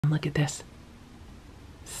look at this.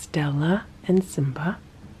 Stella and Simba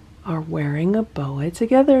are wearing a boa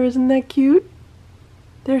together. Isn't that cute?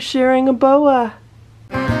 They're sharing a boa.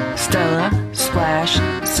 Stella, Splash,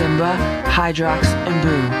 Simba, Hydrox, and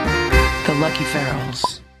Boo, the lucky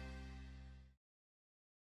ferals.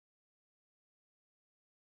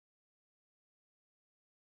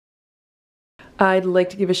 I'd like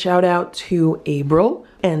to give a shout out to April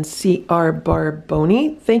and C.R.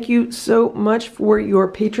 Barboni. Thank you so much for your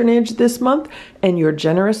patronage this month and your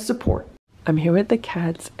generous support. I'm here with the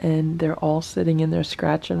cats and they're all sitting in their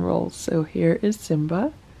scratch and rolls. So here is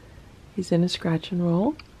Simba. He's in a scratch and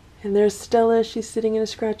roll. And there's Stella. She's sitting in a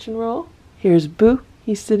scratch and roll. Here's Boo.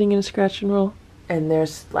 He's sitting in a scratch and roll. And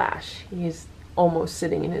there's Splash. He's almost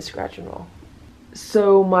sitting in his scratch and roll.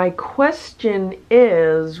 So my question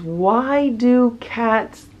is, why do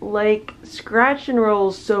cats like scratch and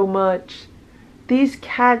rolls so much? These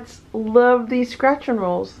cats love these scratch and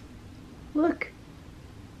rolls. Look,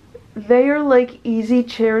 they are like easy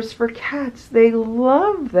chairs for cats. They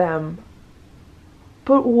love them.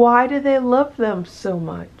 But why do they love them so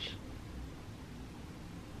much?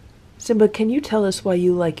 Simba, can you tell us why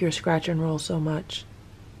you like your scratch and roll so much?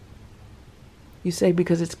 You say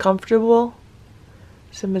because it's comfortable?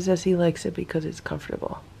 Simba says he likes it because it's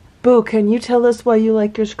comfortable. Boo, can you tell us why you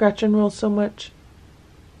like your scratch and roll so much?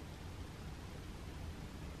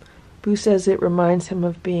 Boo says it reminds him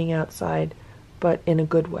of being outside, but in a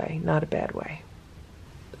good way, not a bad way.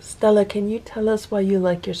 Stella, can you tell us why you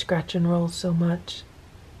like your scratch and roll so much?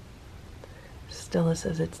 Stella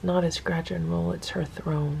says it's not a scratch and roll, it's her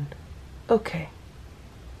throne. Okay.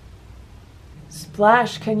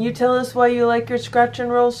 Splash, can you tell us why you like your scratch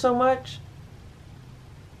and roll so much?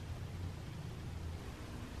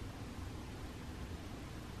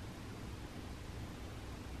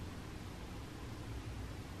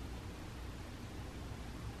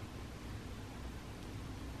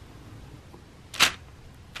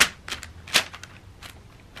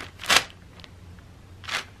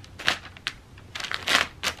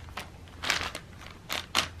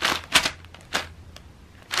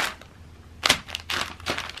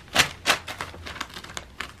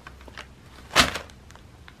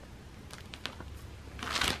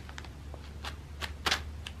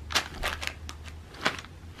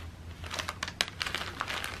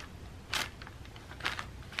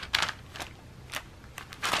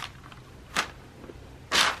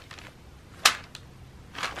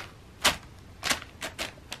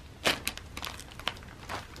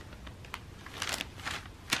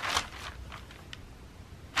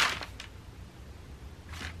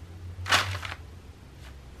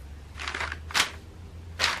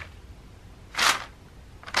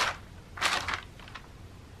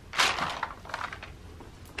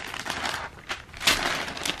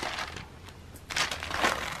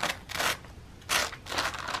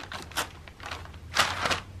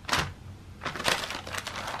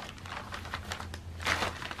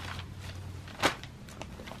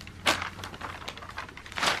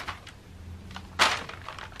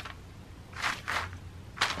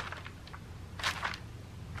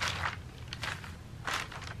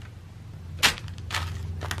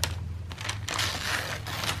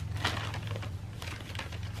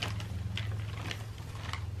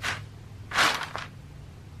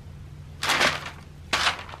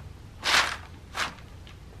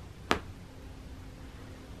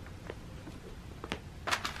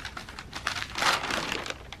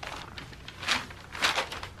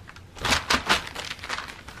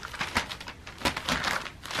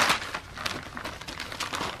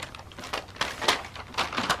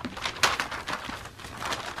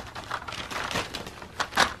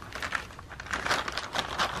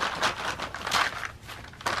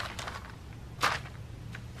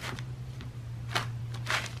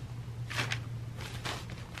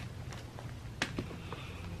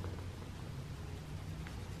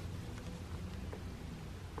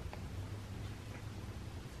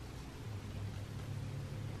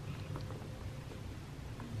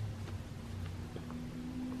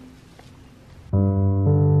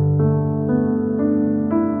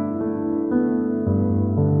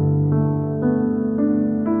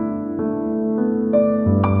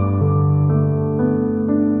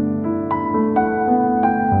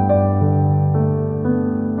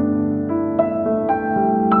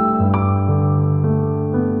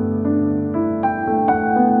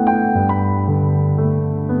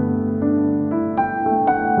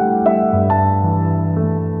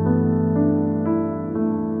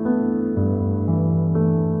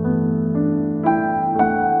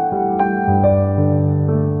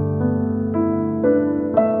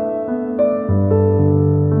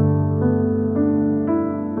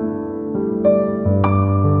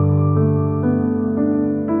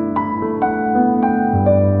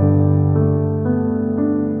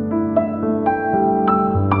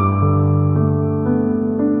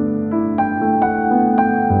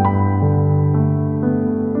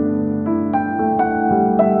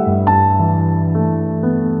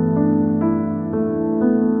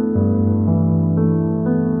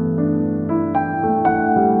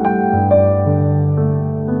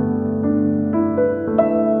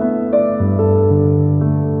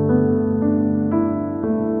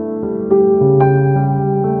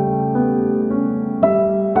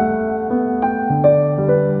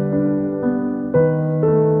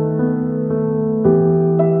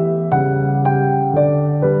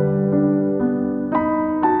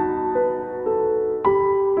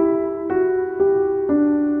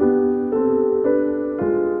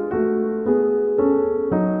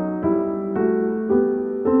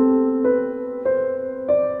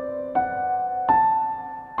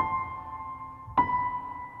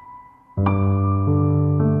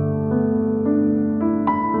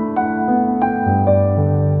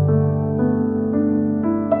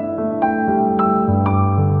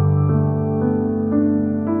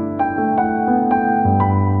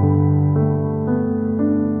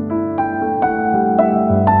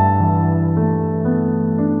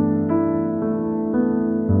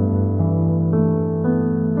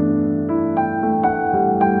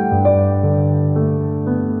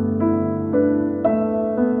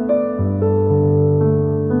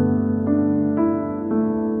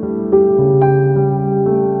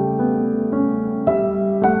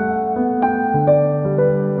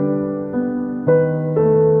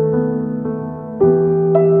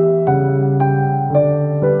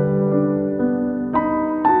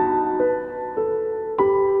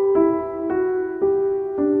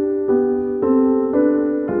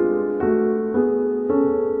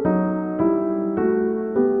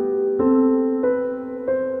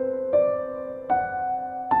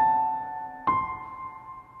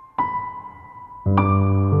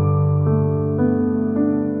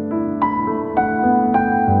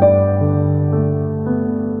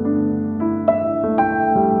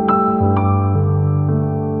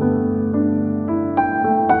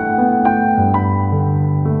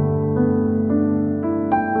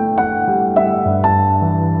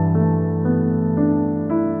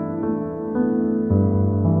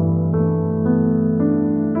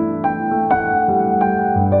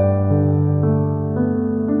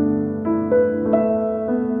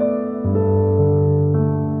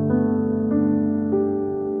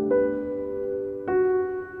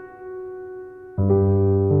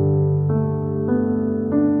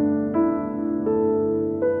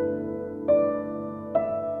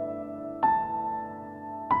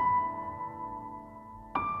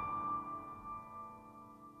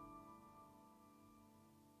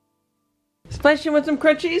 Splash, you want some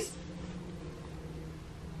crunchies?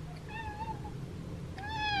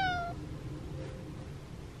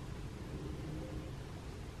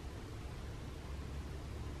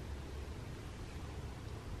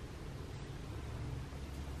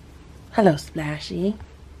 Hello, Splashy. You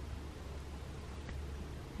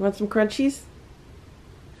want some crunchies?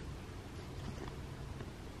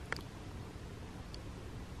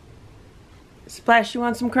 Splash, you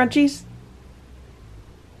want some crunchies?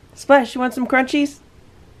 Splash, you want some crunchies?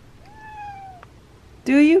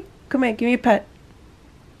 Do you? Come here, give me a pet.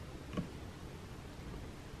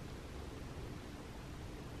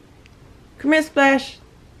 Come here, Splash.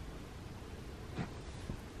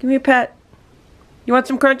 Give me a pet. You want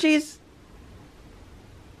some crunchies?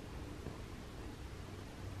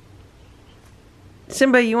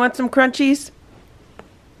 Simba, you want some crunchies?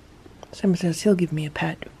 Simba says he'll give me a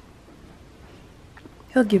pet.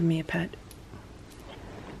 He'll give me a pet.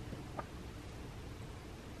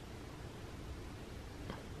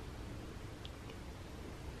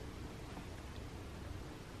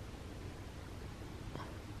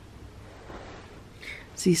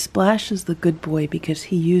 See, Splash is the good boy because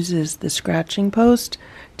he uses the scratching post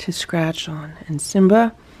to scratch on, and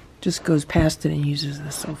Simba just goes past it and uses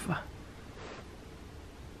the sofa.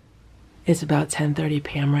 It's about 10:30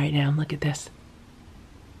 p.m. right now. Look at this.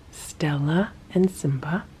 Stella and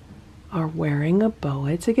Simba are wearing a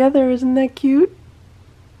boa together. Isn't that cute?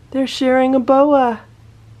 They're sharing a boa.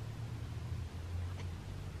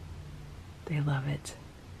 They love it.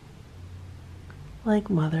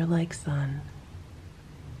 Like mother, like son.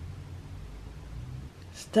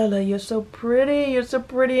 Stella, you're so pretty. You're so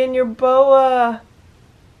pretty in your boa.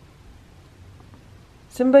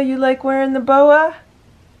 Simba, you like wearing the boa?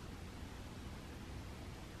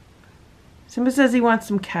 Simba says he wants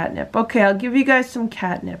some catnip. Okay, I'll give you guys some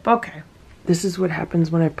catnip. Okay. This is what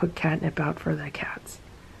happens when I put catnip out for the cats.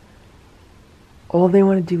 All they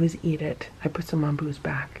want to do is eat it. I put some on Boo's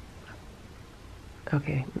back.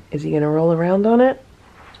 Okay, is he going to roll around on it?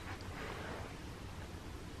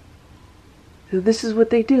 So this is what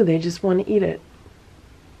they do. They just want to eat it.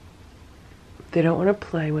 They don't want to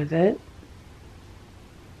play with it.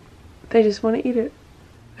 They just want to eat it.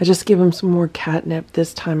 I just give him some more catnip.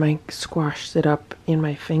 This time I squashed it up in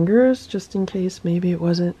my fingers just in case maybe it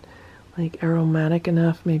wasn't like aromatic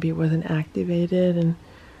enough. Maybe it wasn't activated, and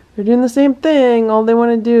they're doing the same thing. All they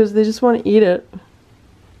want to do is they just want to eat it.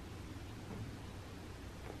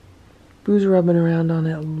 Boo's rubbing around on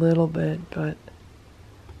it a little bit, but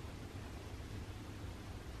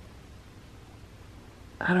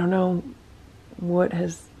I don't know what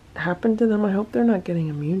has happened to them. I hope they're not getting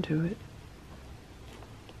immune to it.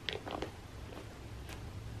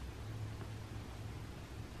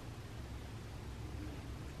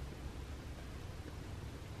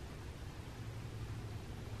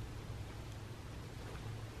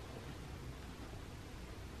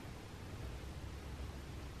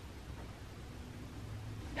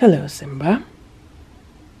 Hello, Simba.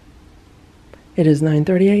 It is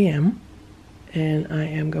 9:30 a.m. and I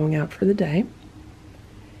am going out for the day.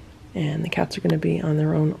 And the cats are going to be on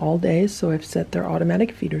their own all day, so I've set their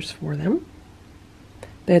automatic feeders for them.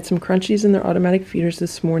 They had some crunchies in their automatic feeders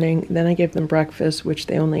this morning. Then I gave them breakfast, which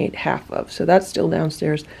they only ate half of. So that's still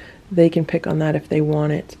downstairs. They can pick on that if they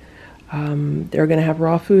want it. They're going to have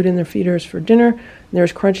raw food in their feeders for dinner.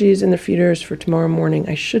 There's crunchies in their feeders for tomorrow morning.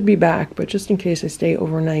 I should be back, but just in case I stay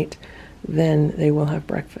overnight, then they will have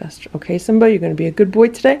breakfast. Okay, Simba, you're going to be a good boy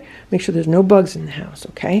today. Make sure there's no bugs in the house,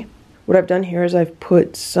 okay? What I've done here is I've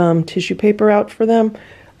put some tissue paper out for them.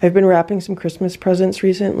 I've been wrapping some Christmas presents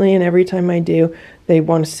recently, and every time I do, they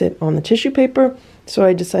want to sit on the tissue paper. So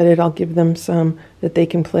I decided I'll give them some that they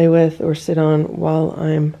can play with or sit on while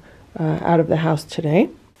I'm out of the house today.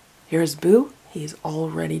 Here's Boo. He's all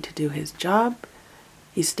ready to do his job.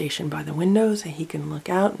 He's stationed by the window so he can look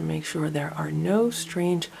out and make sure there are no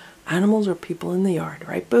strange animals or people in the yard.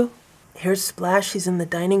 Right, Boo? Here's Splash. He's in the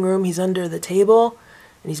dining room. He's under the table,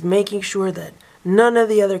 and he's making sure that none of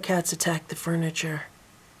the other cats attack the furniture.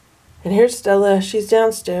 And here's Stella. She's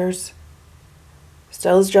downstairs.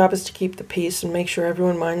 Stella's job is to keep the peace and make sure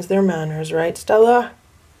everyone minds their manners. Right, Stella?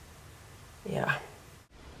 Yeah.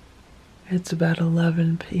 It's about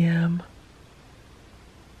 11 p.m.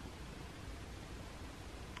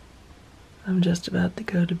 I'm just about to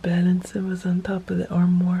go to bed, and Simba's on top of the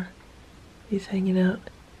armoire. He's hanging out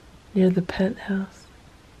near the penthouse.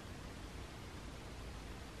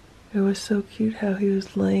 It was so cute how he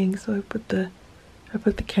was laying, so I put the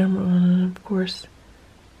camera on, and of course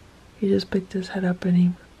he just picked his head up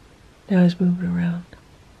and now he's moving around.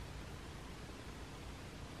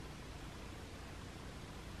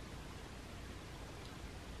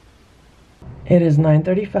 It is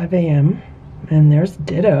 9:35 a.m. and there's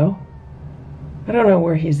Ditto. I don't know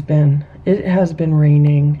where he's been. It has been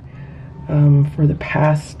raining for the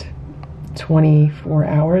past 24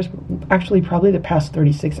 hours. Actually, probably the past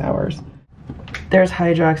 36 hours. There's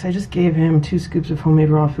Hydrox. I just gave him 2 scoops of homemade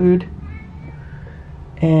raw food.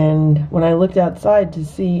 And when I looked outside to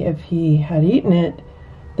see if he had eaten it,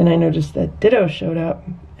 then I noticed that Ditto showed up.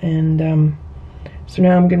 And so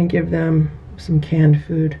now I'm going to give them some canned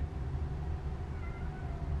food.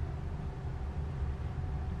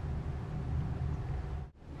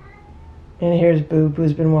 And here's Boo.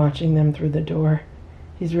 Boo's been watching them through the door.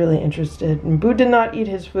 He's really interested. And Boo did not eat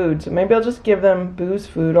his food, so maybe I'll just give them Boo's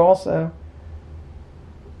food also.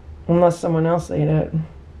 Unless someone else ate it.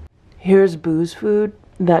 Here's Boo's food.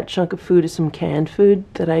 That chunk of food is some canned food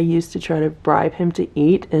that I used to try to bribe him to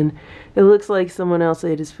eat, and it looks like someone else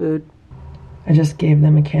ate his food. I just gave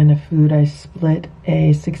them a can of food. I split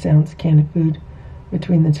a 6-ounce can of food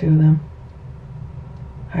between the two of them.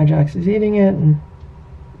 Hydrox is eating it, and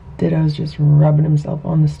Ditto's just rubbing himself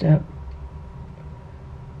on the step.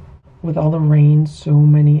 With all the rain, so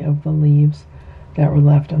many of the leaves that were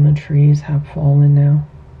left on the trees have fallen now.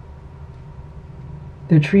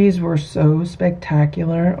 The trees were so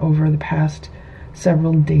spectacular over the past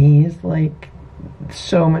several days, like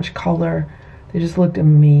so much color. They just looked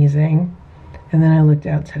amazing. And then I looked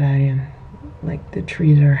out today and like the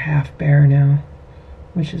trees are half bare now,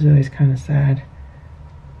 which is always kind of sad.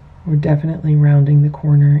 We're definitely rounding the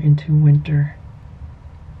corner into winter.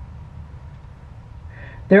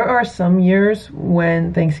 There are some years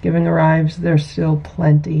when Thanksgiving arrives, there's still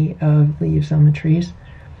plenty of leaves on the trees.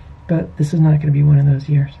 But this is not going to be one of those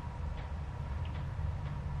years.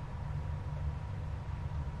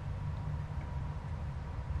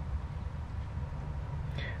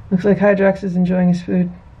 Looks like Hydrox is enjoying his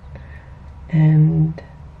food. And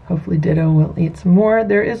hopefully Ditto will eat some more.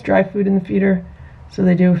 There is dry food in the feeder, so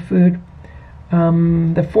they do have food.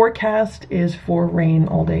 The forecast is for rain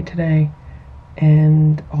all day today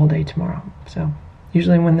and all day tomorrow. So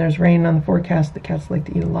usually when there's rain on the forecast, the cats like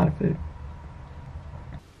to eat a lot of food.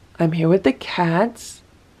 I'm here with the cats.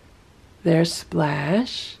 There's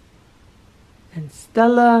Splash, and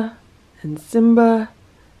Stella, and Simba,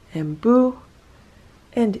 and Boo,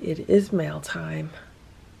 and it is mail time.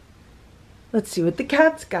 Let's see what the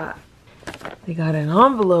cats got. They got an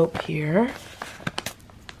envelope here.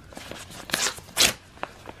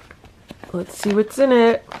 Let's see what's in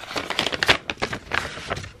it.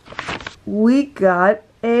 We got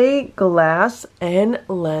a glass and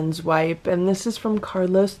lens wipe, and this is from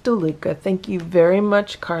Carlos DeLucca. Thank you very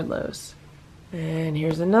much, Carlos. And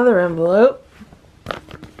here's another envelope.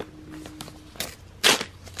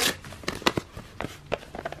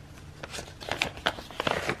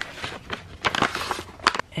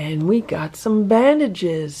 And we got some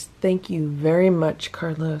bandages. Thank you very much,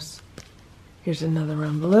 Carlos. Here's another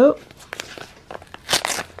envelope.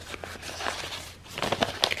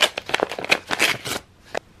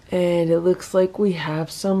 And it looks like we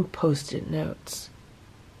have some post-it notes.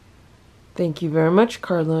 Thank you very much,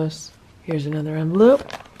 Carlos. Here's another envelope.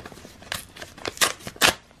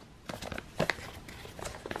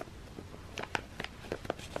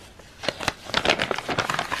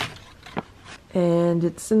 And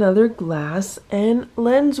it's another glass and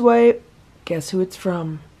lens wipe. Guess who it's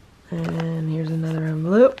from? And here's another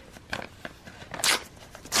envelope.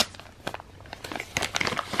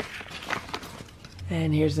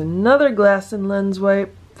 And here's another glass and lens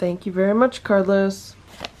wipe. Thank you very much, Carlos.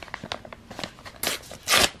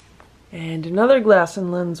 And another glass and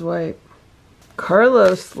lens wipe.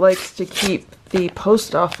 Carlos likes to keep the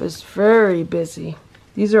post office very busy.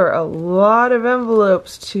 These are a lot of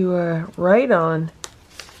envelopes to write on.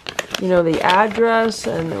 You know, the address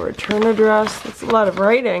and the return address. That's a lot of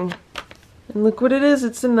writing. And look what it is.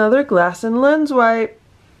 It's another glass and lens wipe.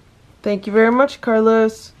 Thank you very much,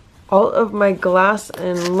 Carlos. All of my glass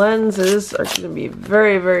and lenses are going to be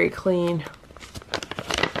very, very clean.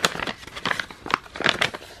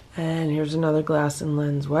 And here's another glass and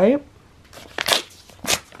lens wipe.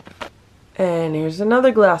 And here's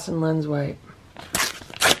another glass and lens wipe.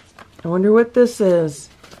 I wonder what this is.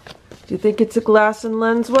 Do you think it's a glass and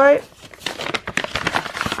lens wipe?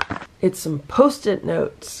 It's some post-it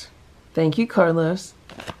notes. Thank you, Carlos.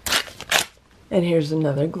 And here's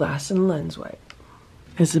another glass and lens wipe.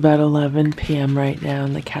 It's about 11 p.m. right now,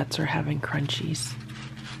 and the cats are having crunchies.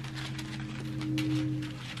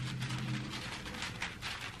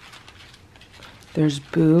 There's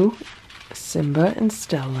Boo, Simba, and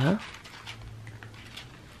Stella.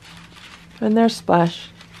 And there's Splash.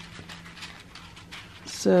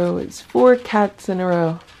 So it's 4 cats in a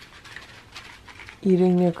row.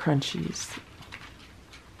 eating their crunchies.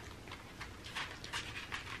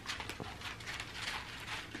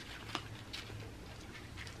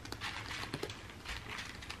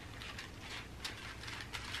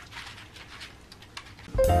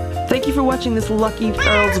 Thank you for watching this Lucky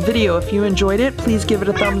Earls video. If you enjoyed it, please give it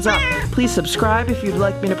a thumbs up. Please subscribe if you'd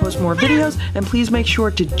like me to post more videos, and please make sure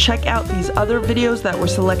to check out these other videos that were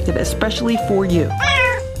selected especially for you.